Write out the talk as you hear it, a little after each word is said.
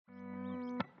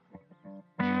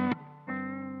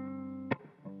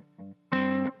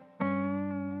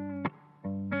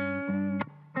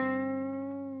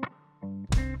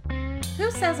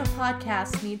says a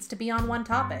podcast needs to be on one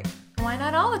topic? Why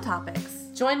not all the topics?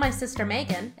 Join my sister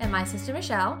Megan And my sister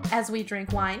Michelle, as we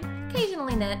drink wine,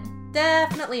 occasionally knit,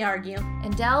 definitely argue,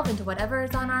 and delve into whatever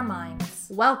is on our minds.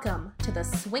 Welcome to the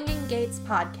Swinging Gates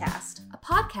Podcast, A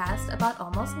podcast about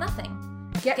almost nothing.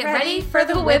 Get ready for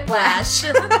the whiplash.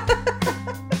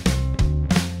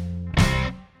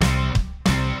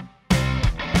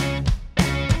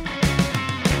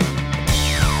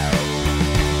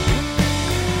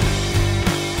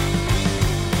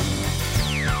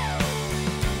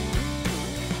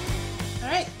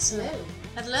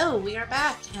 Hello, we are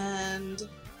back and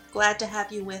glad to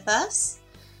have you with us.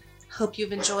 Hope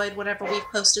you've enjoyed whatever we've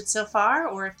posted so far,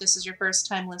 or if this is your first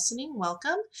time listening,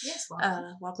 welcome. Yes,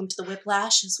 welcome. Welcome to the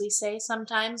whiplash, as we say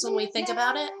sometimes when we think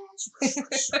about it.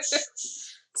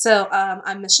 So,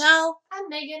 I'm Michelle. I'm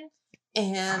Megan.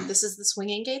 And this is the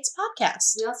Swinging Gates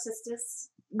Podcast. We are sisters.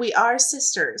 We are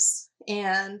sisters.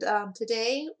 And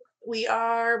today we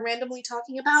are randomly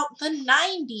talking about the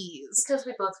 90s. Because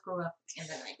we both grew up in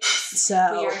the 90s. So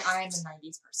I'm a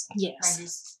 90s person.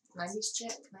 Yes. 90s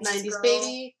chick. 90s girl,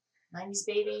 baby. 90s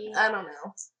baby. I don't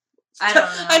know. I don't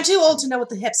know. I'm too old to know what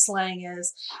the hip slang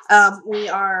is. We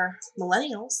are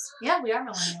millennials. Yeah, we are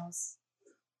millennials.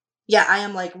 Yeah, I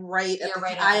am like right at You're the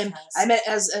right at I the am cusp. I'm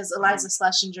as Eliza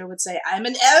Schlesinger would say, I'm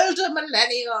an elder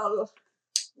millennial.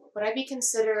 Would I be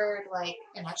considered like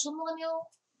an actual millennial?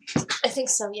 I think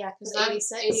so, yeah, because I'm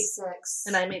 86.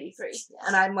 and I'm 83. Yeah.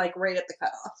 And I'm like right at the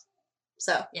cutoff.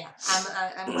 So Yeah,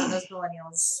 I'm one of those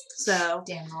millennials. So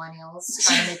Damn millennials.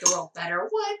 Trying to make the world better.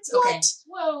 What? What? Okay.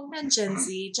 Whoa. and Gen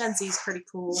Z. Gen Z's pretty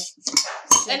cool.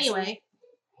 Anyway,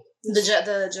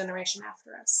 the generation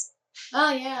after us.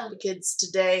 Oh, yeah. The kids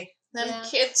today. Them Yeah.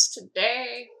 kids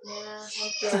today. Yeah,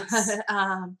 like this.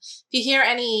 If you hear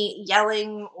any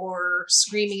yelling or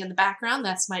screaming in the background,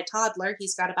 that's my toddler.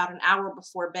 He's got about an hour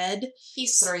before bed.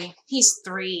 He's 3. He's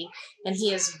 3, and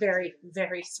he is very,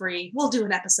 very 3. We'll do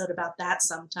an episode about that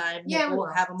sometime. Yeah, Maybe we we'll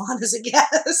will. have him on as a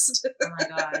guest. Oh my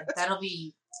god. That'll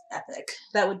be epic.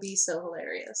 That would be so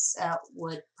hilarious. That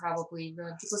would probably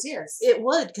ruin people's ears. It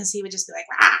would, because he would just be like,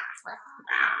 rah, rah,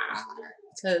 rah,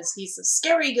 because he's a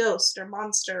scary ghost or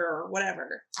monster or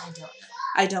whatever. I don't know.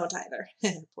 I don't either.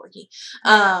 Porky.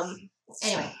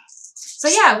 Anyway. So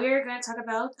yeah, we're going to talk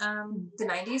about the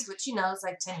 90s, which you know is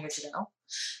like 10 years ago.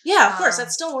 Yeah, of course.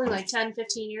 That's still only like 10,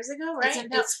 15 years ago, right?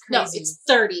 It's No, crazy. it's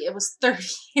 30. It was 30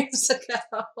 years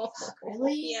ago.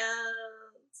 Really? Yeah.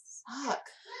 Fuck.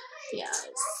 Yes.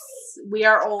 We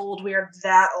are old. We are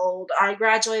that old. I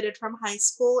graduated from high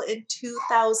school in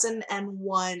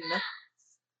 2001.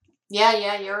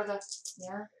 Yeah, you're the...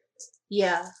 Yeah.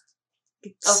 Yeah.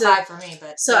 Oh, So, 5 for me,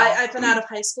 but... so yeah. I've been out of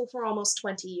high school for almost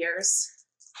 20 years.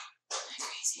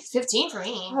 Crazy. 15 for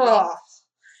me. Oh,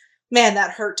 man,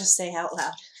 that hurt to say out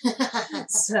loud.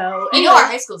 So, You know our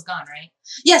high school's gone, right?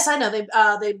 yes, I know. They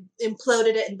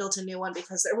imploded it and built a new one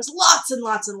because there was lots and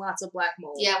lots and lots of black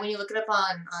mold. Yeah, when you look it up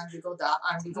on Google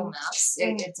Maps,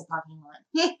 it's a parking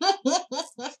lot.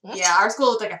 Yeah, our school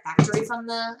looked like a factory from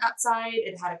the outside.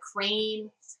 It had a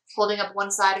crane holding up one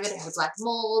side of it. It had black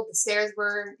mold. The stairs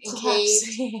were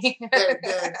encased.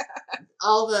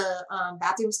 All the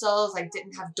bathroom stalls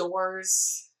didn't have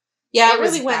doors. Yeah, It it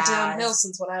was really went bad. downhill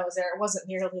since when I was there. It wasn't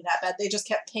nearly that bad. They just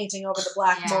kept painting over the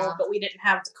black Yeah. mold, but we didn't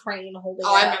have the crane holding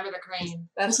Oh, it I up. remember the crane.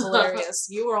 That's hilarious.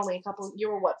 You were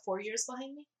what, 4 years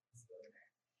behind me?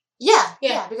 Yeah,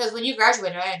 because when you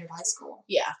graduated, I entered high school.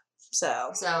 Yeah.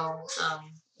 So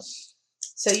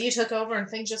you took over and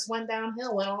things just went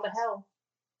downhill, went all to hell.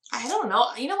 I don't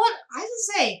know. You know what? I have to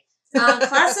say,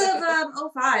 class of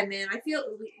 05, man. I feel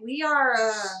we are.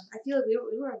 I feel like we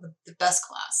were the best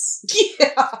class.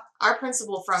 Yeah. Our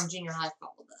principal from junior high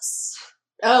followed us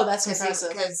Oh, that's impressive.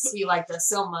 because he liked us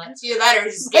so much. Either that or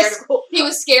he's scared. He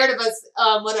was scared of us.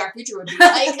 What our future would be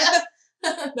like.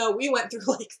 No, we went through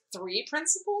like 3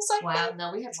 principals, I think. Wow.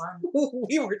 No, we had one.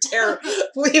 We were terrible.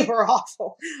 We were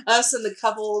awful. Us and the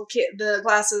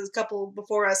classes, a couple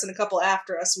before us and a couple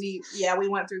after us. We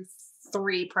went through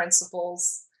 3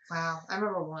 principals. Wow. I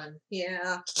remember one.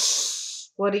 Yeah.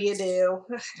 What do you do?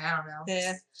 I don't know.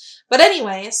 Yeah. But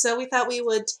anyway, so we thought we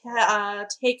would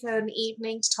take an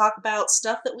evening to talk about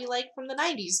stuff that we like from the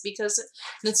 90s because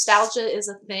nostalgia is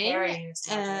a thing. Very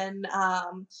nostalgic. And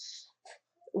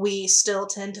we still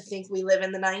tend to think we live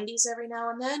in the 90s every now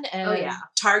and then. And Oh, yeah.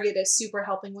 Target is super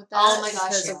helping with that. Oh my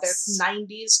gosh, because of their yes.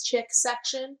 90s chick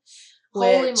section.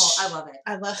 Holy which moly. I love it.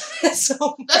 I love it so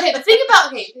much. Okay, here's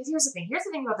the thing. Here's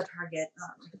the thing about the Target.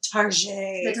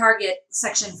 The Target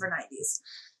section for 90s.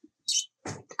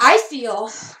 I feel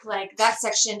like that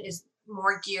section is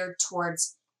more geared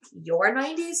towards your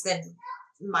 90s than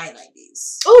my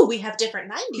 90s. Oh, we have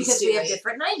different 90s. Because we have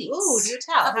different 90s. Ooh, do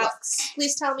tell.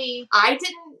 Please tell me. I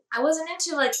wasn't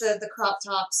into like the crop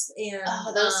tops and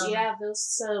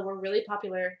those were really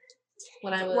popular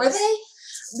when I was. Were they?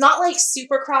 Not like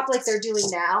super crop like they're doing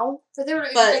now. But they were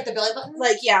like the belly button?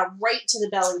 Like, yeah, right to the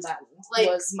belly button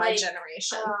was my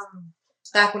generation.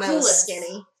 Back when I was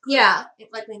skinny. Yeah.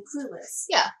 Like being Clueless.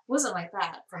 Yeah. It wasn't like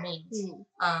that for me. Mm.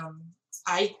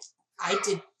 I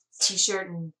did t-shirt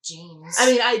and jeans.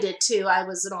 I mean, I did too. I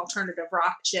was an alternative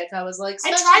rock chick. I was like,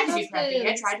 I tried to be preppy.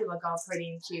 I tried to look all pretty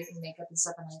and cute and makeup and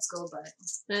stuff in high school, but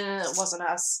it wasn't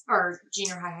us. Or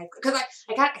junior high school. Because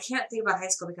I can't think about high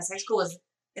school because high school was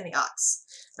in the aughts,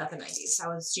 not the 90s. I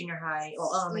was junior high,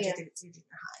 elementary through junior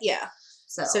high. Yeah.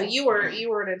 So you were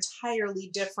an entirely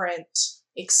different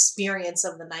experience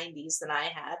of the 90s than I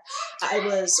had. I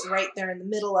was right there in the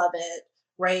middle of it,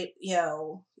 right,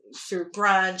 through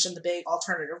grunge and the big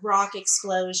alternative rock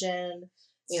explosion,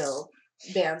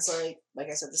 bands like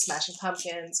I said, the Smashing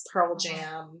Pumpkins, Pearl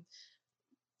Jam,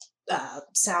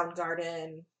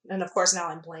 Soundgarden, and of course now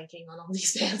I'm blanking on all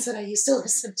these bands that I used to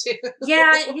listen to.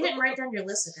 Yeah, you didn't write down your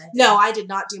list of it. No, I did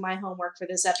not do my homework for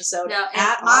this episode. No,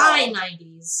 at my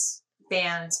 90s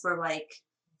bands were like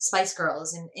Spice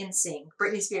Girls and NSYNC,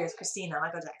 Britney Spears, Christina,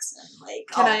 Michael Jackson,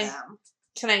 like all of them.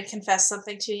 Can I confess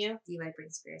something to you? Do you like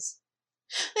Britney Spears?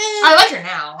 I like her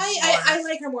now. I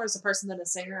like her more as a person than a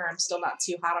singer. I'm still not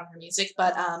too hot on her music,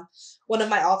 but one of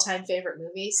my all-time favorite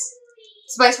movies,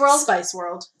 Spice World. Spice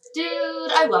World. Dude,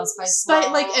 I love Spice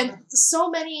World. And so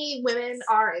many women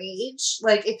our age,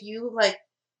 like if you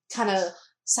kind of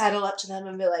sidle up to them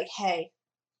and be like, "Hey,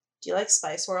 do you like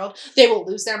Spice World?" They will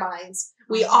lose their minds.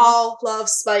 We all love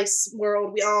Spice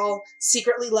World. We all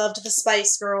secretly loved the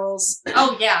Spice Girls.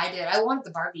 Oh yeah, I did. I wanted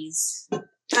the Barbies.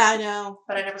 I know,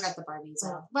 but I never got the Barbies.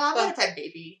 Well, I might have had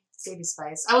Baby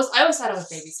Spice. I always thought it was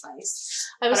Baby Spice.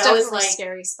 I was definitely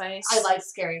Scary Spice. I like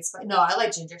Scary Spice. No, I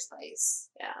like Ginger Spice.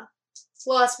 Yeah.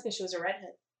 Well, that's because she was a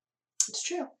redhead. It's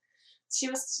true. She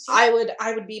was. I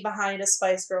would be behind a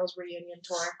Spice Girls reunion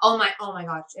tour. Oh my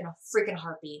gosh! In a freaking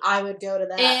heartbeat. I would go to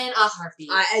that. In a heartbeat.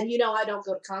 I don't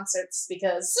go to concerts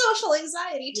because social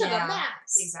anxiety to the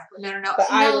max. Exactly. No. But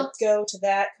I would go to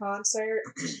that concert.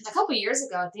 A couple years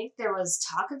ago, I think there was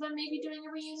talk of them maybe doing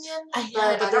a reunion. I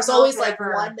know, but there's always one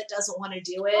that doesn't want to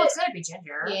do it. Well, it's gonna be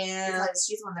Ginger. Yeah, because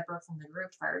she's the one that broke from the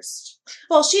group first.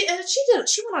 Well, she went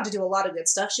on to do a lot of good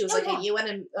stuff. She was a UN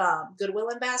and Goodwill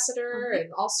ambassador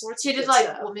and all sorts. She did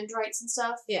like women's rights and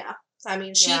stuff. Yeah. I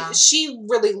mean, she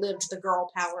really lived the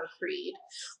girl power creed.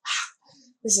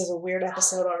 Wow. This is a weird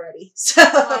episode already. So,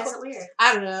 why is it weird?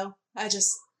 I don't know. I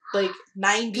just,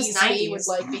 90s me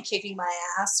would, be kicking my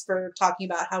ass for talking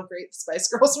about how great the Spice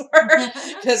Girls were.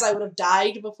 Because I would have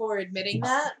died before admitting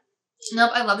that.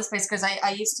 Nope, I love the Spice Girls.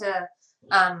 I used to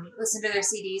listen to their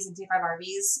CDs and T5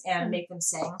 Barbies and make them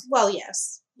sing. Well,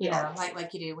 yes. Yeah,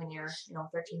 like you do when you're,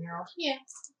 13-year-old. Yeah.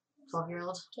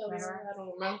 12-year-old. Whatever. I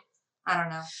don't know. I don't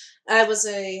know. I was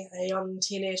a young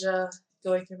teenager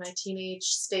going through my teenage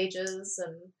stages,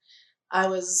 and I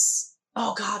was,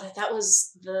 that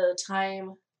was the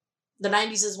time, the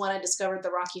 90s is when I discovered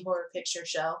the Rocky Horror Picture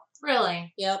Show.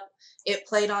 Really? Yep. It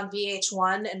played on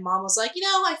VH1, and Mom was like,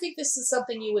 I think this is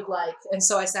something you would like. And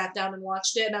so I sat down and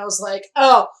watched it, and I was like,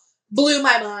 blew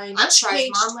my mind. I'm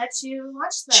surprised Mom let you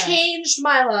watch that. Changed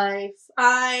my life.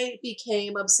 I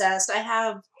became obsessed. I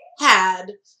have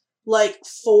had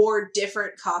 4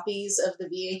 different copies of the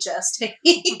VHS tape.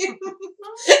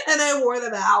 And I wore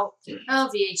them out. Oh,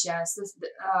 VHS.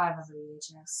 I remember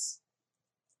VHS.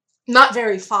 Not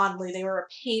very fondly. They were a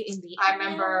pain in the I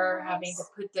remember having to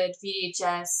put the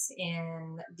VHS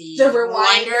in the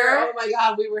rewinder. Oh my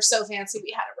god, we were so fancy.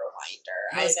 We had a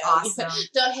rewinder. It was awesome.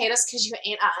 Don't hate us because you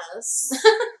ain't us.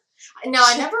 No,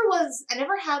 I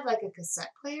never had a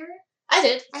cassette player. I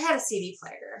did. I had a CD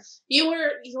player. You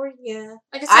were, yeah.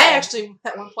 Like I actually,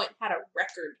 at one point, had a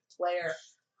record player.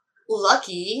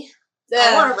 Lucky.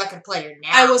 I want a record player now.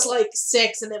 I was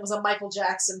 6, and it was a Michael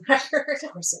Jackson record.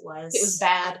 Of course it was. It was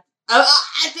bad.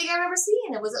 I think I remember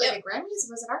seeing it. Was it at Grammys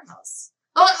or was it our house?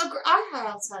 Oh, our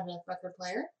house had a record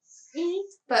player. Mm-hmm.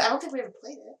 But I don't think we ever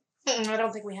played it. I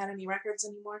don't think we had any records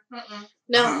anymore. Mm-mm.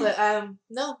 No, but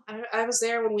no, I was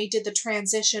there when we did the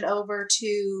transition over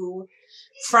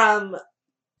from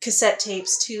cassette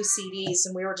tapes to CDs,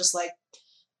 and we were just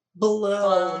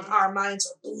blown. Our minds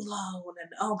were blown,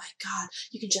 and oh my god,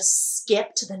 you can just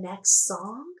skip to the next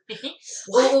song.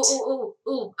 What?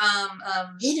 Ooh.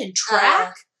 Hidden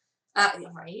track.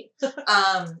 Right.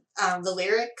 The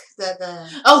lyric,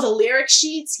 the lyric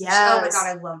sheets. Yes. Oh my god,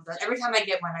 I love that. Every time I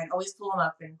get one, I'd always pull them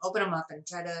up and open them up and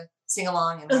try to sing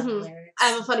along and learn the lyrics. I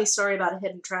have a funny story about a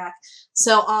hidden track.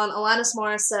 So on Alanis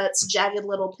Morissette's "Jagged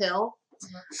Little Pill,"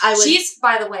 she's,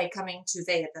 by the way, coming to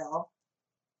Fayetteville.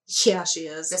 Yeah, she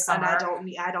is. This summer. And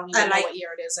I don't even know what year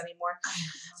it is anymore.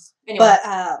 Anyway.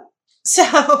 But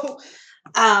so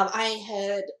I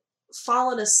had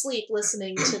fallen asleep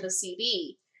listening to the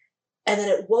CD, and then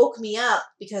it woke me up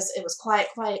because it was quiet,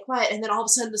 and then all of a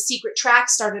sudden the secret track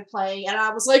started playing, and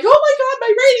I was like, oh my god,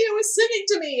 my radio is singing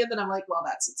to me, and then I'm like, well,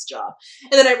 that's its job.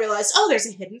 And then I realized, oh, there's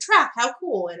a hidden track, how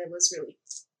cool, and it was really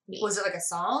neat. Was it like a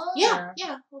song? Yeah,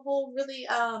 a whole really,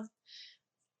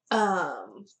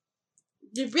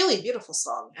 really beautiful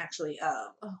song, actually.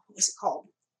 What was it called?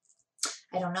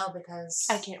 I don't know, because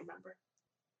I can't remember.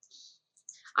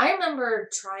 I remember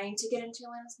trying to get into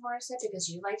Alanis Morissette because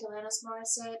you liked Alanis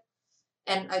Morissette.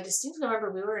 And I distinctly remember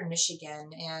we were in Michigan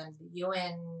and you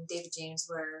and David James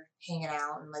were hanging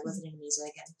out and like listening to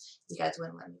music, and you guys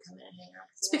wouldn't let me come in and hang out.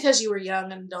 It's because you were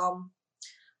young and dumb.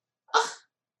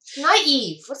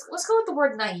 Naive. Let's go with the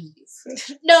word naive.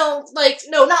 No,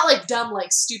 not like dumb,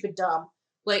 like stupid dumb.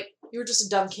 Like, you were just a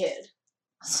dumb kid.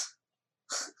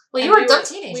 Well, you were a dumb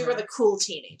teenager. We were the cool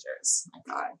teenagers. Oh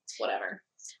my god. Whatever.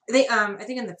 I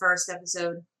think in the first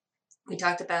episode we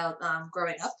talked about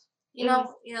growing up, you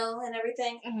know, and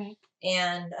everything. Mm-hmm.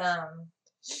 And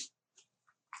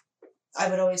I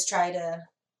would always try to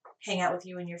hang out with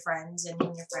you and your friends, and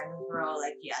your friends were all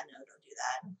like, "Yeah, no, don't do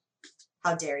that.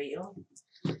 How dare you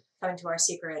come into our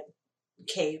secret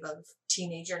cave of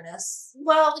teenagerness?"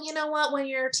 Well, you know what? When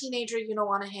you're a teenager, you don't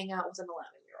want to hang out with an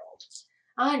 11-year-old.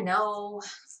 I know.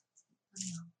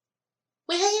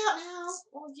 We hang out now.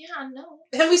 Well, yeah, I know.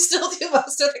 And we still do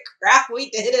most of the crap we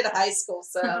did in high school,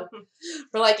 so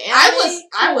we're like, I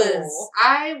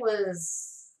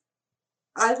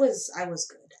was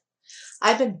good.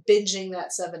 I've been binging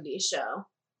that 70s show,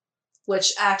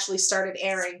 which actually started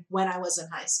airing when I was in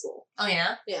high school. Oh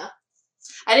yeah? Yeah.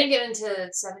 I didn't get into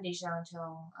 70s show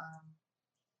until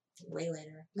way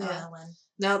later. Yeah. When.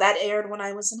 No, that aired when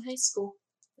I was in high school.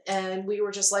 And we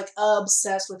were just like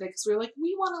obsessed with it because we were like,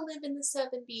 we want to live in the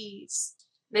 70s.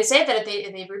 They say that if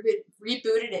they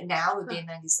rebooted it now, it would be in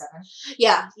 97.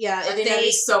 Yeah. I think that'd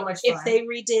be so much fun. If they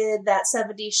redid that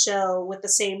 70s show with the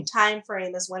same time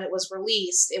frame as when it was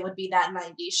released, it would be that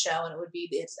 90s show, and it would be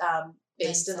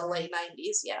based in the late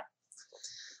 90s. Yeah.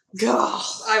 God,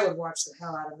 I would watch the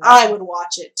hell out of it. I would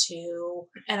watch it too,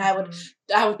 and I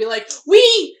would be like,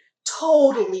 we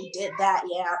totally did that,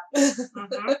 yeah.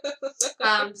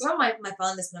 Mm-hmm. Some of my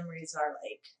fondest memories are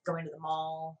like going to the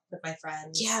mall with my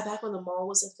friends. Yeah, back when the mall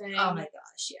was a thing. Oh my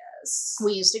gosh, yes.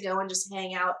 We used to go and just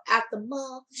hang out at the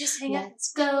mall. Just hang out.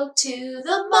 Let's go to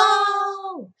the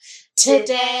mall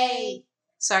today.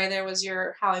 Sorry, there was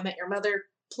your How I Met Your Mother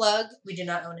plug. We do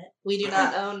not own it. We do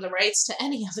not own the rights to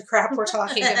any of the crap we're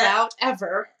talking about,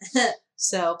 ever.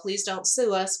 So please don't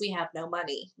sue us. We have no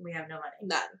money. We have no money.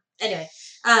 None. Anyway,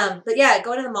 but yeah,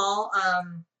 going to the mall,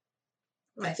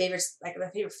 my favorite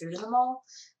food in the mall,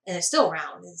 and it's still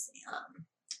around, is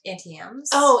Auntie M's.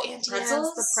 Oh, Auntie pretzels.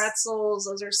 M's, the pretzels,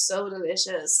 those are so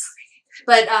delicious.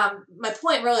 But my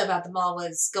point really about the mall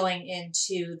was going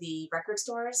into the record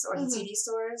stores or the CD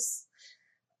stores,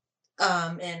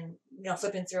 and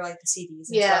flipping through like the CDs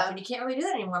and stuff. And you can't really do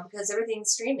that anymore because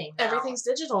everything's streaming now. Everything's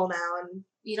digital now, and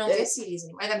you don't get CDs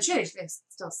anymore. And I'm sure they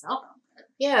still sell them.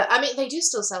 Yeah, I mean, they do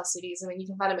still sell CDs. I mean, you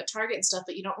can find them at Target and stuff,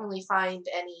 but you don't really find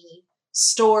any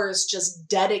stores just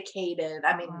dedicated.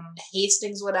 I mean,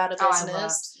 Hastings went out of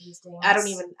business. I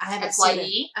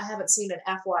haven't seen an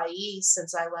FYE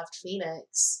since I left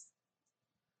Phoenix.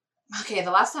 Okay,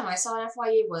 the last time I saw an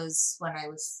FYE was when I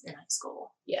was in high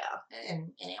school. Yeah.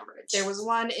 In Ambridge. There was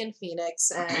one in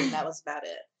Phoenix, and that was about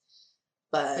it.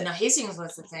 But no, Hastings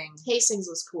was the thing. Hastings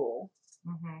was cool.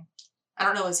 Mm-hmm. I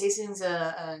don't know, is Hastings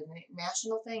a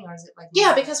national thing, or is it like...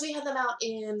 Yeah, because we had them out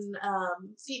in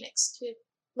Phoenix, too.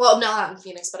 Well, not in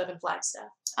Phoenix, but up in Flagstaff.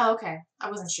 Oh, okay.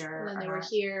 I wasn't sure. And then they were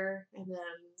here, and then...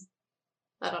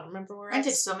 I don't remember where I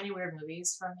did so many weird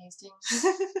movies from Hastings.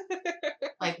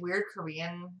 Like weird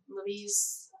Korean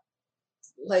movies.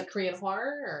 Like Korean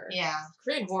horror? Or? Yeah.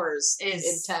 Korean horror is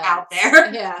intense. Out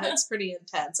there. Yeah, it's pretty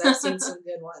intense. I've seen some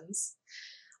good ones.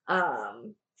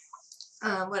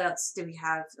 What else do we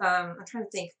have? I'm trying to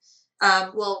think.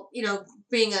 Well,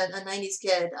 being a 90s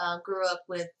kid, grew up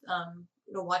with,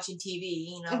 watching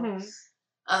TV,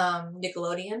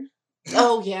 Nickelodeon.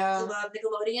 Oh, yeah. Love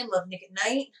Nickelodeon. Love Nick at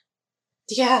Night.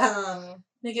 Yeah.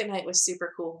 Nick at Night was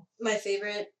super cool. My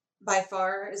favorite by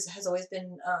far has always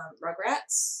been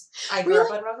Rugrats. I grew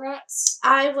up on Rugrats.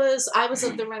 I was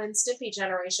of the Ren and Stimpy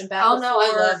generation back before.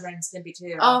 I love Ren and Stimpy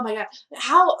too. Oh my god.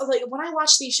 How, like, when I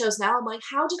watch these shows now, I'm like,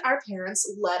 how did our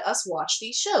parents let us watch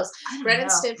these shows? Ren and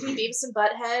Stimpy, Beavis and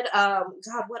Butthead,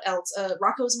 God, what else?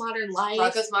 Rocko's Modern Life.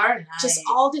 Rocko's Modern Life. Just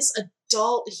all this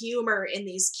adult humor in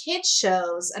these kids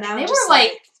shows. And they were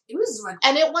like, it was like,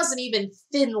 and it wasn't even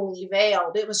thinly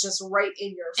veiled. It was just right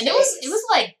in your face. And it was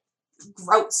like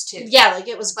gross too. Yeah, like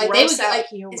it was like gross they would out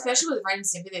humor. Especially with Ren and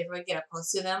Stimpy, they'd really get up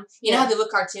close to them. You know how they look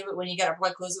cartoon, but when you get up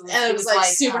right close, it was like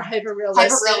super hyper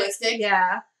realistic.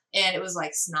 Yeah, and it was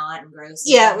like snot and gross.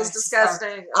 Yeah, it was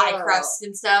disgusting. Eye crust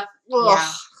and stuff. Ugh.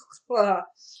 Yeah. Ugh.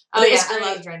 Oh yeah, I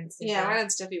loved Ren and Stimpy. Yeah, Ren and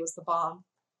Stimpy was the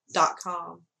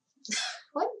bomb.com.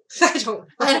 What? I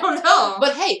don't know.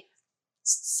 But hey,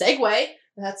 segue.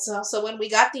 That's also when we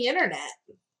got the internet.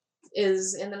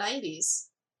 Is in the 90s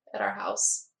at our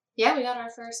house. Yeah, we got our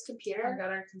first computer. I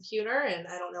got our computer, and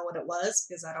I don't know what it was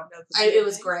because I don't know. It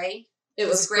was gray. It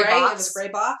was gray. It was a gray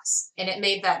box, and it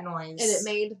made that noise. And it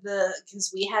made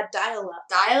because we had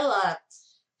dial-up.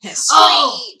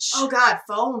 Oh God,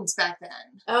 phones back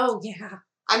then. Oh yeah,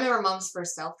 I remember Mom's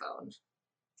first cell phone.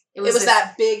 It was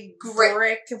that big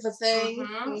brick of a thing.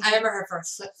 Mm-hmm. Mm-hmm. I remember her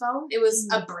first flip phone. It was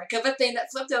a brick of a thing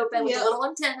that flipped open with a little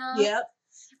antenna. Yep.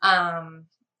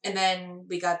 And then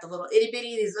we got these little itty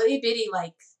bitty,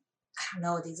 like, I don't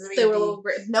know, they were little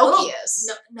Nokias.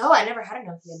 No, I never had a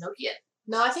Nokia.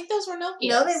 No, I think those were Nokias.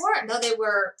 No, they weren't. No, they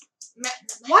were.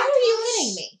 Why are you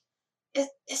hitting me? It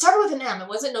started with an M. It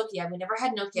wasn't Nokia. We never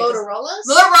had Nokia. Motorola's?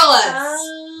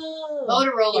 Oh.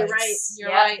 Motorola's. You're right.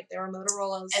 You're right. They were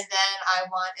Motorola's. And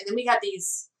then we got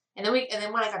these, and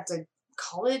then when I got to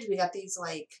college, we got these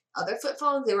like other flip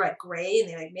phones. They were like gray and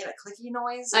they like made a clicky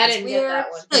noise. I didn't get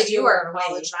that one. No, you were in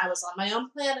college and I was on my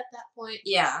own plan at that point.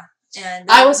 Yeah.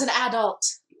 And I was an adult.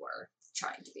 You were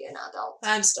trying to be an adult.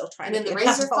 I'm still trying to be an adult. And then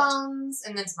the Razor phones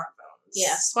and then smartphones.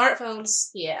 Yeah, smartphones.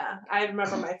 Yeah. I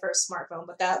remember my first smartphone,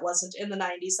 but that wasn't in the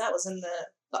 90s. That was in the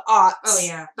aughts. Oh,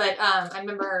 yeah. But I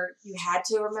remember you had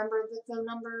to remember the phone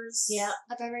numbers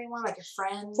of everyone, like your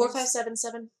friends.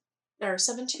 4577 or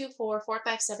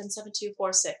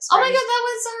 724-457-7246. Oh my God, that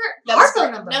was our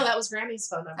phone number. No, that was Grammy's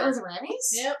phone number. That was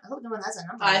Grammy's? Yep. I hope no one has a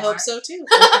number. I hope so too.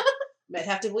 Might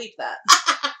have to bleep that.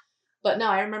 But no,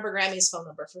 I remember Grammy's phone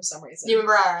number for some reason. Do you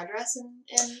remember our address in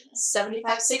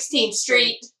 75 16th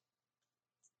Street?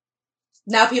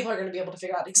 Now people are going to be able to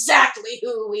figure out exactly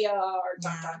who we are.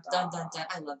 Dun, dun, dun.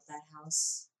 I loved that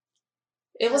house.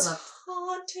 It was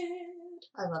haunted.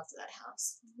 I loved that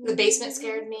house. The basement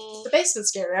scared me. The basement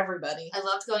scared everybody. I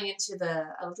loved going into the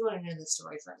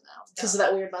story room though. Because of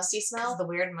that weird musty smell? The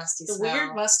weird musty smell. The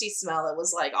weird musty smell that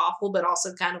was like awful but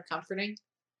also kind of comforting.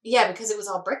 Yeah, because it was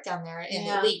all brick down there and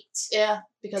it leaked. Yeah,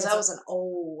 because that was an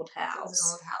old house. It was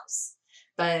an old house.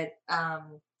 But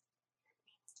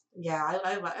yeah,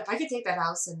 if I could take that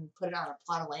house and put it on a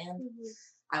plot of land,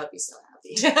 I would be so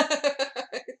happy.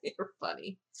 You're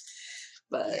funny.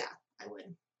 But yeah, I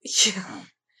would. Yeah.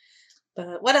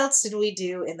 But what else did we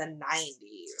do in the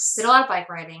 90s? Did a lot of bike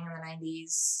riding in the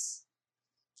 90s.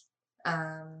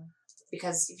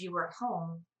 Because if you were at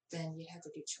home, then you'd have to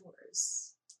do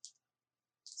chores.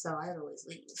 So I would always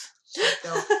leave.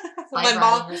 My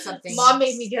mom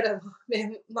made me get a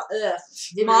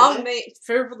mom made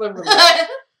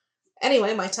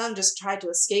anyway, my tongue just tried to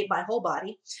escape my whole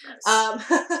body.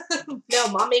 No,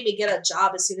 Mom made me get a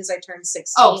job as soon as I turned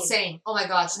 16. Oh, same. Oh my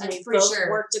gosh, I'm we pretty both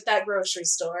sure. Worked at that grocery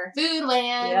store.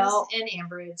 Foodland in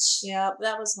Ambridge. Yep,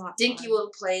 that was not dinky fun. little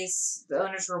place. The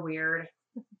owners were weird.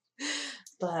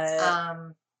 But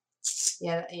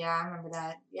yeah, I remember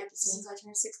that. Yep, as soon as I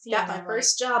turned 16. Got my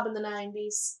first job in the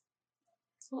 90s.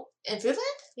 In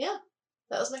Foodland? Yeah,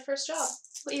 that was my first job.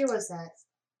 What year was that?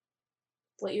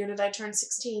 What year did I turn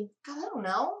 16? God, I don't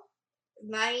know.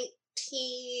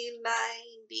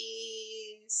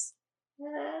 1990s.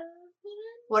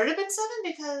 Would it have been 7?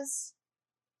 Because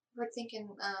we're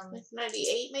thinking like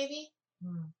 98 maybe?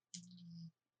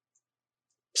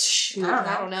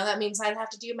 I don't know. That means I'd have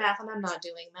to do math, and I'm not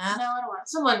doing math. No, I don't want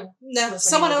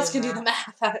someone else can do the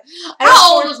math.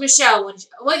 How old was Michelle?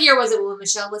 What year was it when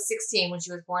Michelle was 16 when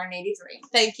she was born in 83?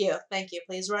 Thank you.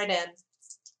 Please write in.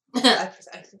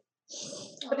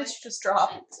 What did you just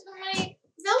drop? My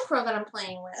Velcro that I'm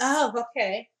playing with. Oh,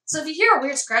 okay. So if you hear a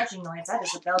weird scratching noise, that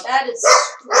is a Velcro. That is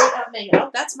straight up me.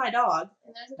 Oh, that's my dog.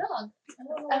 And there's a dog.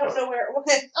 I don't know where it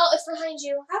went. Oh, it's behind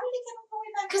you. How did it get all the way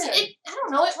back there? Because I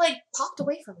don't know, it like popped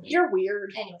away from me. You're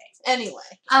weird. Anyway.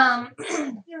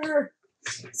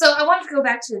 So I wanted to go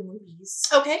back to the movies.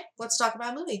 Okay, let's talk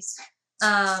about movies.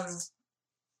 Let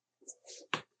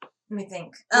me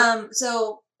think.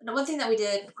 So the one thing that we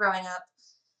did growing up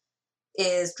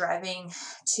is driving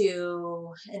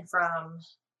to and from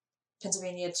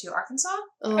Pennsylvania to Arkansas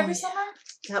every summer.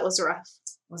 That was rough.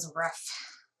 It was rough.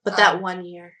 But that one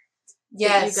year,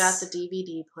 yes, you got the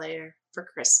DVD player for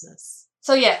Christmas.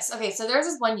 So yes, okay. So there was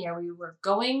this one year we were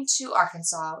going to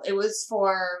Arkansas. It was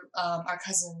for our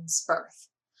cousin's birth,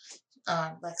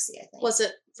 Lexi, I think. Was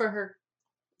it for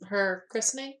her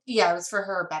christening? Yeah, it was for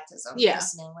her baptism,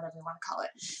 christening, whatever you want to call it.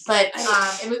 But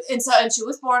and she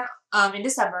was born in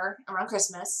December around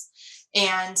Christmas,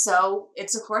 and so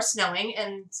it's of course snowing,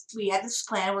 and we had this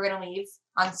plan: we're going to leave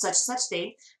on such and such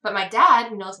date. But my dad,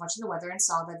 who knows watching the weather, and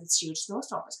saw that this huge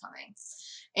snowstorm was coming,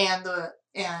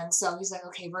 and so he's like,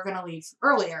 okay, we're going to leave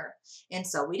earlier, and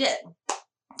so we did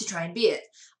to try and beat it.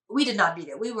 We did not beat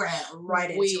it. We ran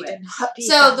right into it.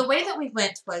 So the way that we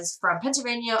went was from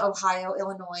Pennsylvania, Ohio,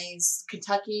 Illinois,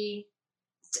 Kentucky,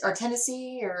 or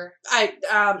Tennessee, or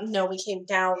no, we came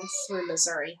down through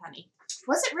Missouri, honey.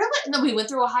 Was it really? No, we went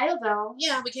through Ohio though.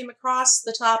 Yeah, we came across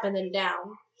the top and then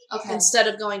down. Okay. Instead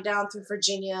of going down through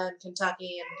Virginia and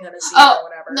Kentucky and Tennessee or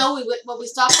whatever. No, we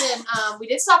stopped in. We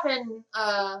did stop in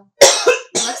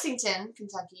Lexington,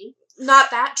 Kentucky.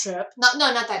 Not that trip. Not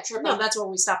that trip. No, that's where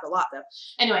we stopped a lot, though.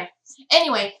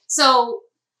 Anyway, so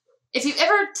if you've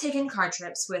ever taken car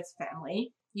trips with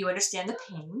family, you understand the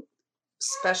pain.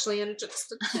 Especially in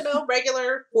just,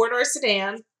 regular four-door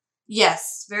sedan.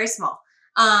 Yes, very small.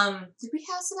 Did we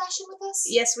have Sebastian with us?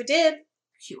 Yes, we did.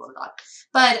 Cute little dog.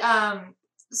 But,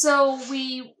 so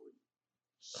we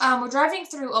we're driving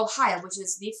through Ohio, which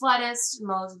is the flattest,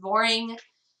 most boring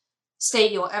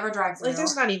state you'll ever drive through. Like,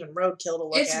 there's not even roadkill to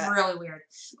look at. It's really weird.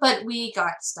 But we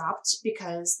got stopped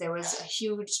because there was a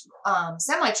huge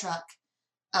semi-truck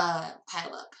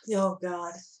pileup. Oh,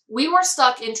 God. We were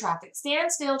stuck in traffic.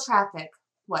 Standstill traffic.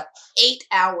 What? 8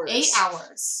 hours. 8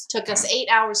 hours. Took us 8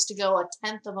 hours to go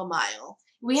 1/10 of a mile.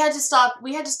 We had to stop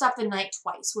the night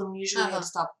twice when we usually had to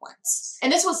stop once.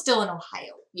 And this was still in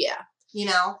Ohio. Yeah.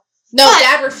 No,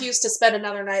 Dad refused to spend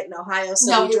another night in Ohio,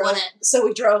 so we drove. Wouldn't. So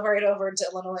we drove right over into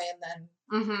Illinois and then.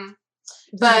 Mm-hmm.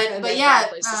 But yeah,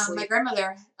 my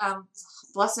grandmother,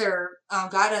 bless her,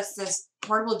 got us this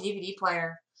portable DVD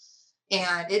player,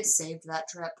 and it saved that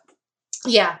trip.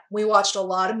 Yeah, we watched a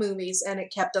lot of movies, and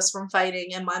it kept us from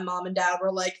fighting. And my mom and dad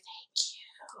were like, "Thank you."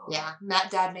 Yeah,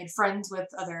 Dad made friends with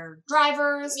other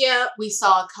drivers. Yeah, we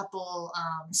saw a couple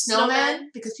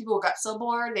snowmen because people got so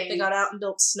bored. They got out and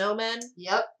built snowmen.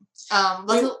 Yep.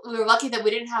 We were lucky that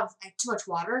we didn't have too much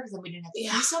water because then we didn't have to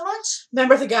pee so much.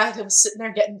 Remember the guy that was sitting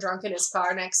there getting drunk in his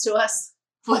car next to us?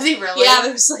 Was he really? Yeah,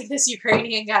 there was like this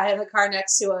Ukrainian guy in the car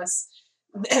next to us.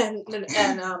 And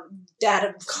Dad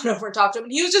had gone over and talked to him,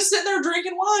 and he was just sitting there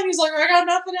drinking wine. He's like, I got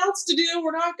nothing else to do.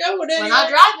 We're not going anywhere. We're not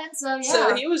driving, so yeah.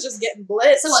 So he was just getting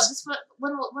blitzed. So what?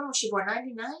 When was she born?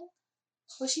 99?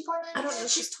 Was she born 99? I don't know.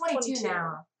 She's 22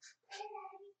 now.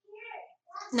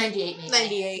 98 maybe.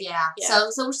 98. Yeah.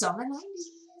 So we're still in the 90s.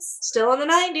 Still in the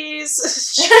 90s.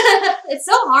 It's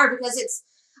so hard because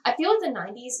I feel like the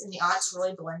 90s and the aughts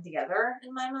really blend together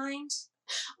in my mind.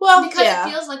 Well, because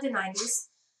it feels like the 90s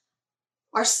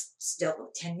are still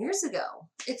 10 years ago.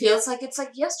 It feels like it's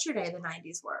like yesterday the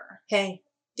 90s were. Hey,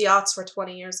 the aughts were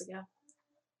 20 years ago.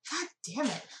 God damn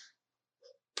it.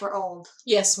 We're old.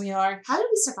 Yes, we are. How did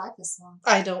we survive this long?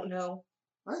 I don't know.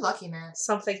 We're lucky, man.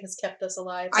 Something has kept us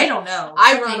alive. I don't know.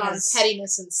 I run on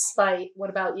pettiness and spite. What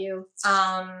about you?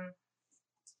 I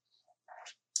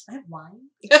have wine.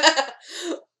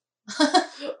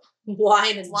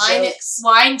 Wine and jokes.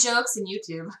 Wine, jokes, and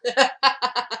YouTube.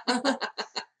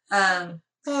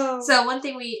 So one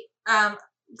thing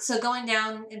so going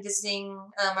down and visiting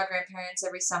my grandparents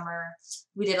every summer,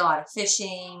 we did a lot of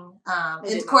fishing.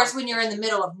 And of course, when you're in the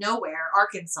middle of nowhere,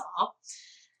 Arkansas,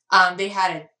 they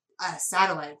had a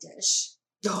satellite dish.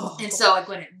 Oh, and so like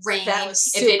when it rained, that was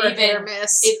super hit or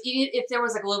miss. If there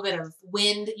was like a little bit of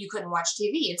wind, you couldn't watch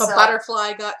TV. And a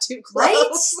butterfly got too close.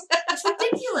 Right? It's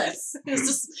ridiculous. It was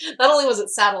just, not only was it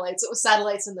satellites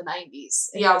in the 90s.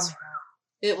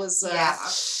 It was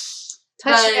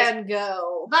touch and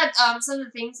go. But some of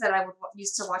the things that I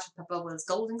used to watch with Papa was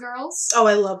Golden Girls. Oh,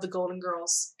 I love the Golden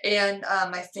Girls. And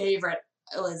my favorite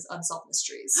was Unsolved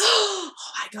Mysteries. Oh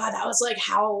my God, that was like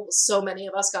how so many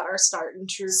of us got our start in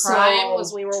true crime.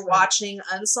 Was we were watching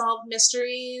Unsolved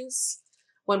Mysteries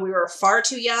when we were far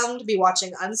too young to be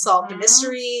watching Unsolved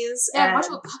Mysteries. Yeah, and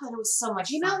watching with Papa, it was so much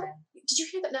fun. Did you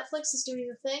hear that Netflix is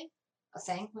doing a thing? A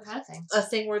thing? What kind of thing? A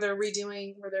thing where they're going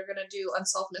to do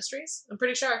Unsolved Mysteries. I'm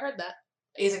pretty sure I heard that.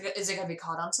 Is it going to be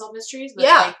called Unsolved Mysteries? But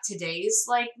like today's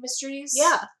like mysteries?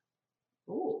 Yeah.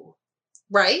 Ooh.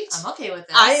 Right? I'm okay with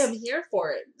this. I am here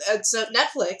for it. So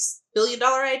Netflix, $1 billion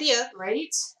idea.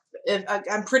 Right?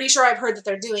 I'm pretty sure I've heard that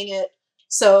they're doing it.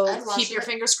 So keep your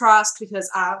fingers crossed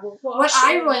because I will watch What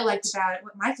I really liked about it,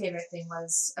 what my favorite thing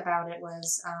was about it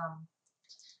was,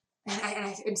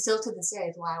 and still to this day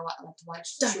is why I like to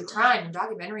watch true crime and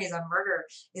documentaries on murder,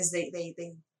 is they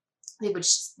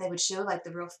would show like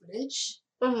the real footage.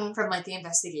 Mm-hmm. From like the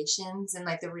investigations and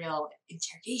like the real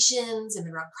interrogations and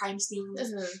the real crime scenes,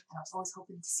 and I was always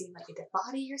hoping to see like a dead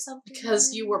body or something.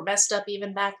 Because you were messed up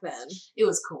even back then. It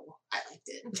was cool. I liked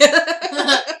it.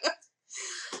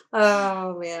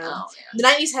 Oh man. The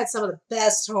 90s had some of the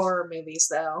best horror movies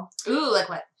though. Ooh, like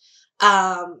what?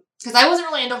 Because I wasn't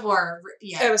really into horror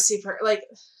yet. It was super like.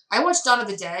 I watched Dawn of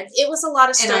the Dead. It was a lot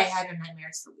of stuff. And I had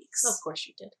nightmares for weeks. Of course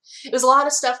you did. It was a lot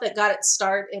of stuff that got its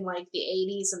start in like the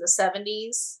 80s and the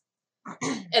 70s.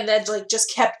 And then like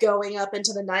just kept going up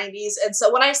into the 90s. And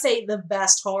so when I say the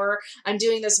best horror, I'm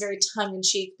doing this very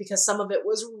tongue-in-cheek because some of it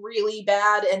was really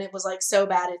bad and it was like so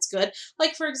bad it's good.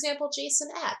 Like for example, Jason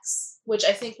X, which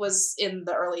I think was in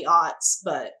the early aughts,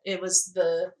 but it was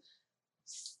the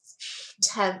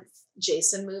 10th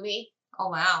Jason movie. Oh,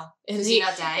 wow. Did he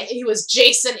not die? He was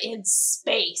Jason in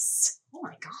space. Oh,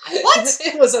 my God. What?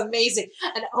 It was amazing.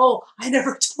 And, I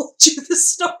never told you the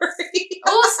story.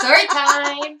 Oh, story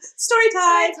time. Story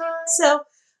time. So,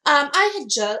 I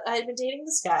had been dating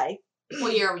this guy.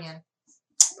 What year are we in?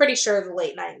 Pretty sure the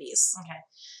late 90s. Okay.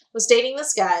 Was dating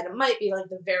this guy, and it might be like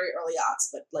the very early aughts,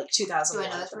 but like 2001. Do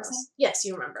I know this person? Yes,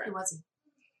 you remember. Who was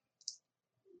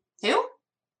he? Who?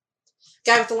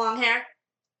 Guy with the long hair.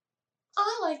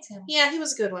 Oh, I liked him. Yeah, he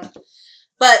was a good one.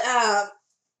 But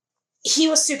he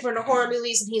was super into horror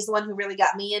movies, and he's the one who really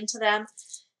got me into them.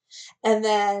 And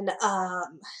then I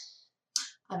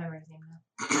remember his name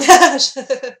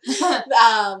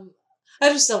now.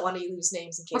 I just don't want to use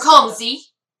names in case. We'll call him Z.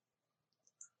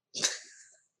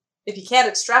 If you can't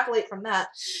extrapolate from that.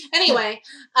 Anyway,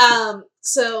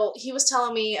 so he was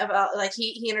telling me about, like,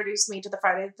 he introduced me to the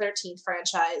Friday the 13th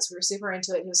franchise. We were super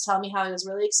into it. He was telling me how he was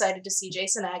really excited to see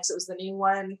Jason X. It was the new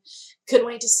one. Couldn't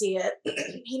wait to see it.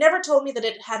 He never told me that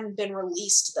it hadn't been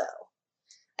released, though.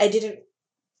 I didn't.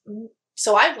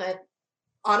 So I went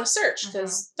on a search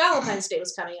because Valentine's Day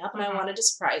was coming up and I wanted to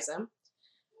surprise him.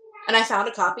 And I found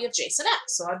a copy of Jason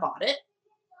X, so I bought it.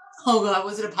 Oh, God.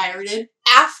 Was it a pirated?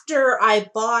 After I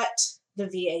bought the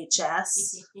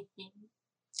VHS,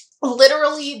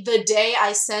 literally the day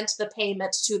I sent the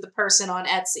payment to the person on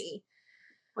Etsy.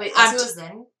 Wait, Etsy was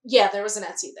then? Yeah, there was an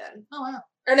Etsy then. Oh, wow.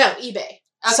 Or no, eBay.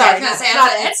 Okay, sorry, I was going to say,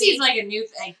 not Etsy's like a new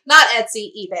thing. Not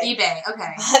Etsy, eBay. eBay,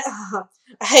 okay. But,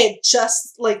 I had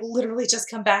just, literally just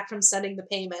come back from sending the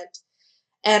payment.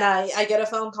 And I get a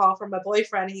phone call from my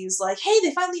boyfriend. He's like, hey,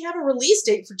 they finally have a release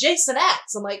date for Jason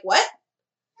X. I'm like, what?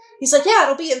 He's like, yeah,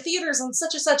 it'll be in theaters on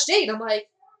such and such date. I'm like,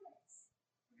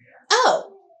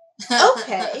 oh,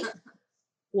 okay.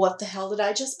 What the hell did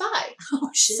I just buy? Oh,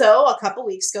 shit. So a couple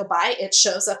weeks go by. It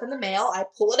shows up in the mail. I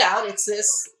pull it out. It's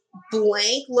this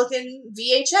blank-looking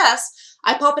VHS.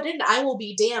 I pop it in. I will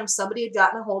be damned. Somebody had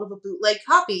gotten a hold of a bootleg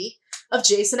copy of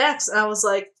Jason X. And I was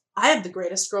like, I am the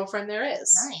greatest girlfriend there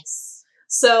is. Nice.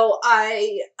 So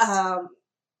I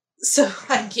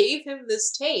gave him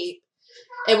this tape.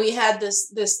 And we had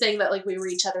this thing that we were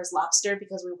each other's lobster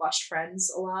because we watched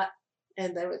Friends a lot,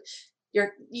 and then Yeah,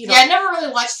 I never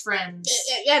really watched Friends.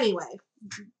 Anyway,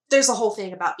 there's a whole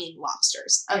thing about being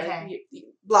lobsters. Okay,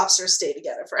 lobsters stay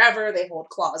together forever. They hold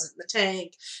claws in the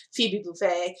tank. Phoebe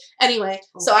Buffet. Anyway,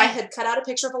 so I had cut out a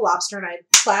picture of a lobster and I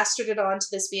plastered it onto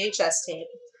this VHS tape.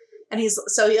 And he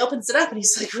opens it up and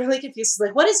he's like really confused. He's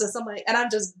like, "What is this?" I'm like, and I'm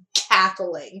just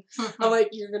cackling. I'm like,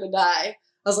 "You're gonna die."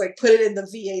 I was like, put it in the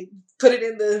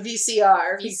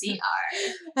VCR.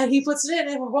 And he puts it in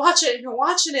and we're watching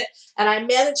it. And I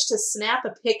managed to snap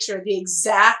a picture the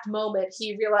exact moment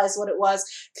he realized what it was.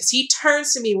 Because he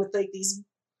turns to me with these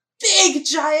big,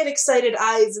 giant, excited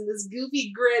eyes and this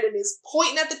goofy grin and is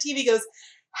pointing at the TV, goes,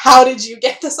 "How did you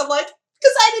get this?" I'm like,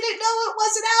 because I didn't know it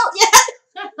wasn't out yet.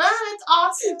 That's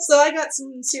awesome. So I got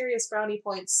some serious brownie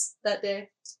points that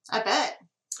day. I bet.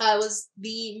 I was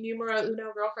the numero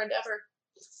uno girlfriend ever.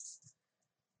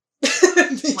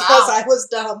 Because I was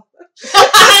dumb.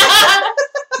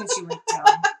 Because you were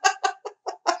dumb.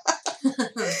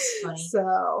 That's funny.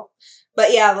 So,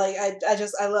 but yeah,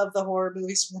 I love the horror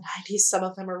movies from the 90s. Some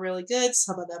of them are really good.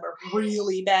 Some of them are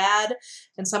really bad.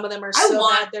 And some of them are so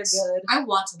bad they're good. I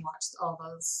want to watch all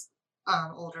those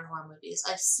older horror movies.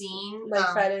 I've seen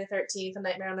Friday the 13th and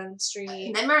Nightmare on Elm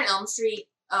Street. Nightmare on Elm Street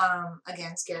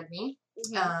again scared me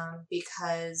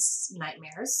because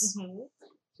nightmares. It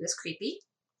was creepy.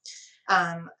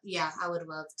 Yeah, I would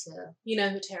love to. You know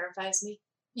who terrifies me?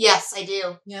 Yes, I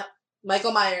do. Yep.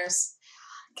 Michael Myers.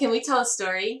 Can we tell a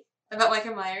story about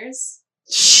Michael Myers?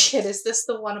 Shit, is this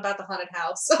the one about the haunted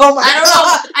house? Oh my I don't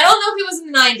god. know. I don't know if he was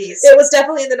in the 90s. It was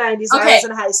definitely in the 90s when I Okay. was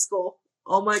in high school.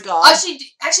 Oh my god.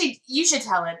 Actually, you should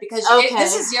tell it because Okay.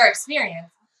 this is your experience.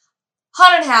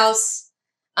 Haunted house.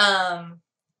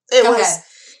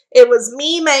 It was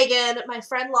me, Megan, my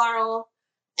friend Laurel,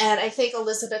 and I think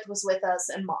Elizabeth was with us,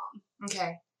 and Mom.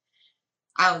 Okay.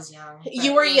 I was young.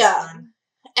 You were young.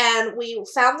 And we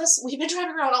found this, we've been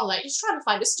driving around all night just trying to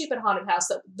find a stupid haunted house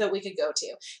that we could go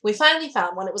to. We finally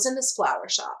found one. It was in this flower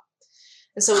shop.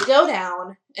 And so we go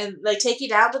down, and they take you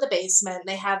down to the basement.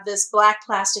 They have this black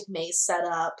plastic maze set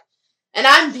up. And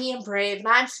I'm being brave, and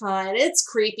I'm fine. It's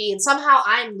creepy, and somehow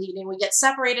I'm leading. We get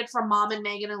separated from Mom and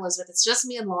Megan and Elizabeth. It's just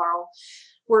me and Laurel.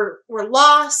 We're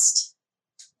lost.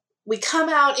 We come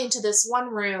out into this one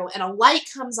room, and a light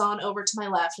comes on over to my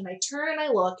left, and I turn and I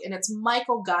look, and it's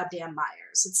Michael goddamn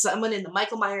Myers. It's someone in the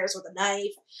Michael Myers with a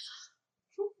knife.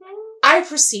 I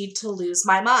proceed to lose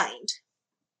my mind.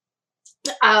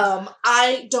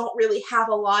 I don't really have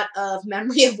a lot of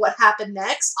memory of what happened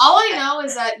next. All I know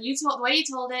is that the way you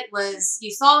told it was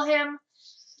you saw him,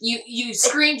 you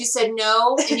screamed, you said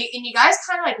no, and you guys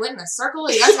kind of like went in a circle.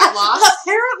 You guys got lost.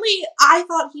 Apparently, I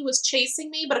thought he was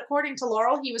chasing me, but according to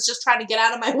Laurel, he was just trying to get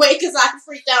out of my way because I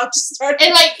freaked out. Just started,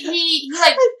 and like he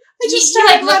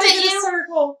started looked running at in a you.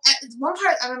 circle. One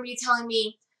part I remember you telling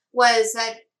me was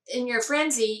that in your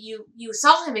frenzy, you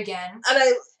saw him again,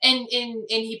 and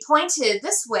he pointed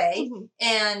this way, mm-hmm.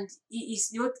 and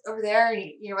you looked over there,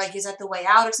 and you're like, "Is that the way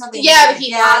out or something?" Yeah,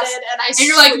 he nodded, and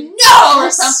you're like, "No!"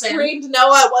 or something. Screamed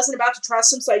no. I wasn't about to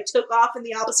trust him, so I took off in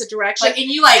the opposite direction. And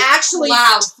you actually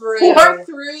tore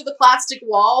through the plastic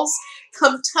walls,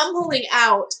 come tumbling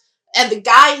out, and the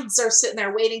guides are sitting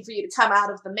there waiting for you to come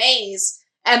out of the maze.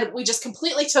 And we just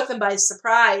completely took them by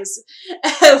surprise.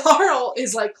 And Laurel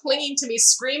is like clinging to me,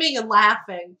 screaming and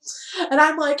laughing. And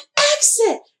I'm like,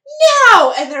 exit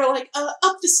now! And they're like,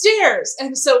 up the stairs.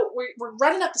 And so we're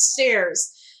running up the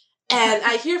stairs. And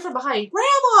I hear from behind,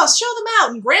 Grandma, show them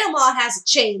out. And Grandma has a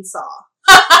chainsaw.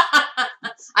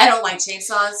 I don't like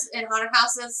chainsaws in haunted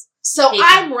houses. So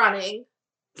I'm running.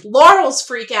 Laurel's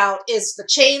freak out is the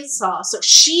chainsaw. So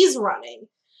she's running.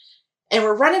 And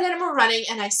we're running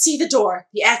and I see the door,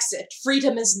 the exit.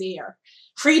 Freedom is near.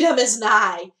 Freedom is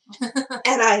nigh.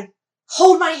 And I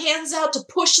hold my hands out to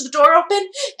push the door open,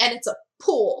 and it's a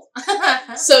pool.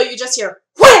 So you just hear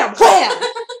wham, wham.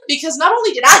 Because not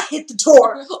only did I hit the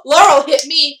door, Laurel hit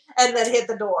me and then hit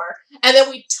the door. And then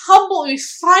we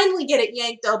finally get it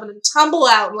yanked open and tumble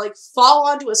out and like fall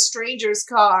onto a stranger's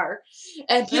car.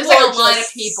 And people There's like are a line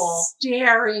of people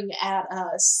staring at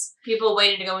us. People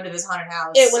waiting to go into this haunted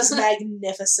house. It was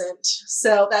magnificent.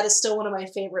 So that is still one of my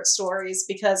favorite stories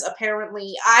because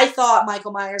apparently I thought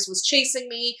Michael Myers was chasing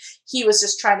me. He was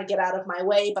just trying to get out of my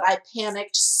way, but I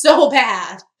panicked so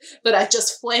bad that I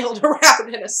just flailed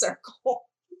around in a circle.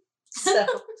 So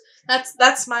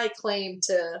that's my claim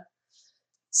to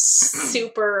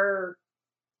super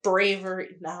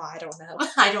bravery. No, I don't know.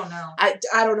 I don't know.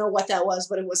 I don't know what that was,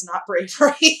 but it was not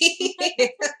bravery.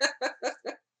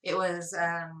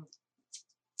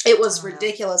 It was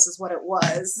ridiculous is what it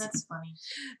was. That's funny.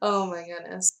 Oh my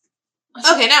goodness.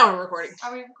 Okay, now we're recording.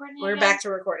 Are we recording We're again? back to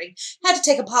recording. Had to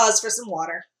take a pause for some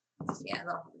water. Yeah,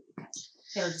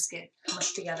 it'll just get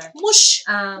mushed together. Mush.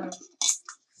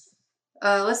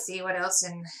 Let's see what else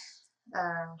in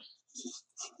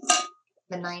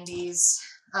the 90s.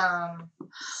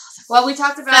 Well, we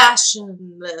talked about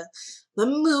fashion, the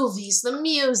movies, the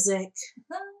music,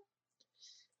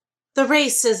 the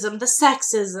racism, the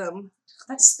sexism.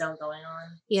 That's still going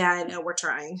on. Yeah, I know. We're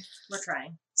trying.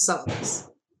 Some of us.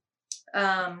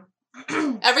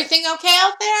 Everything okay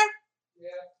out there?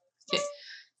 Yeah.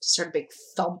 Just heard a big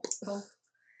thump.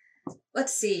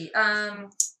 Let's see.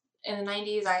 In the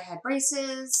 90s, I had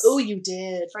braces. Oh, you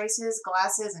did. Braces,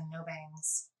 glasses, and no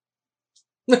bangs.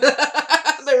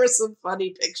 There were some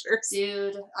funny pictures.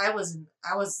 Dude, I went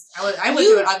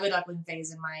through an ugly duckling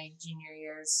phase in my junior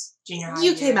high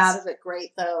You years. Came out of it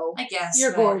great, though. I guess.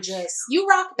 You're gorgeous. You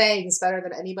rock bangs better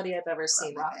than anybody I've ever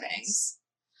seen rock bangs.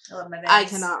 I love my bangs. I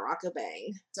cannot rock a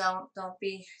bang. Don't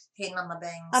be hating on my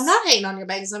bangs. I'm not hating on your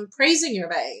bangs. I'm praising your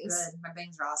bangs. Good. My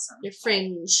bangs are awesome. Your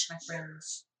fringe. My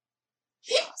fringe.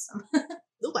 Awesome.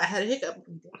 Ooh, I had a hiccup.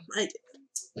 I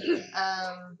did.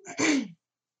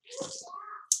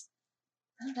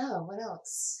 I don't know. What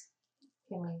else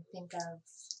can we think of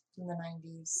in the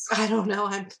 90s? I don't know.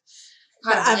 I'm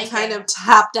I'm kind of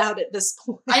tapped out at this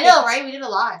point. I know, right? We did a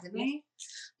lot, didn't we?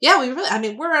 Yeah,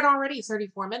 we're at already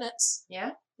 34 minutes.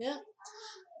 Yeah?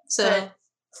 Yeah.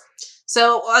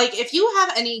 So, like, if you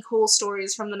have any cool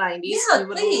stories from the 90s, we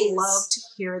would love to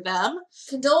hear them.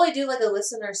 Can totally do, like, a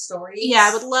listener story. Yeah,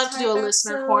 I would love to do a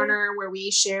listener corner where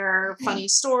we share funny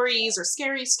stories or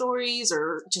scary stories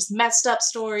or just messed up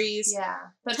stories. Yeah.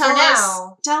 But tell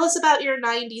us about your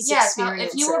 90s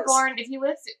experiences. If you were born,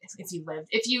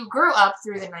 if you grew up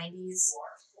through the 90s,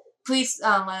 please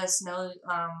let us know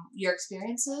your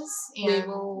experiences. And we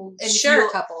will share a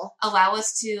couple. Allow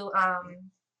us to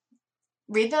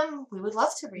read them. We would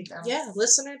love to read them. Yeah,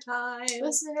 listener time.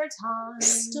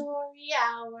 Story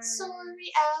hour.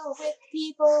 Story hour with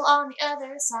people on the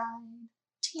other side.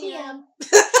 TM.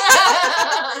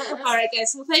 All right,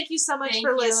 guys. Well, thank you so much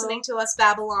for listening to us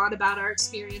babble on about our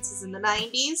experiences in the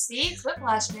 90s. See, it's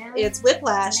Whiplash, man. It's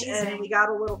Whiplash, and we got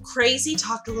a little crazy.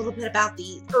 Talked a little bit about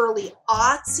the early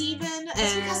aughts, even.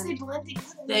 It's because they blend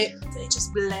together. They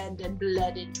just blend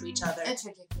into each other. It's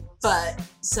ridiculous. But,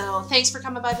 so, thanks for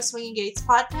coming by the Swinging Gates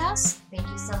podcast. Thank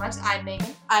you so much. I'm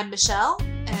Megan. I'm Michelle,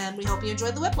 and we hope you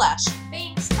enjoyed the Whiplash.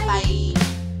 Thanks. Bye.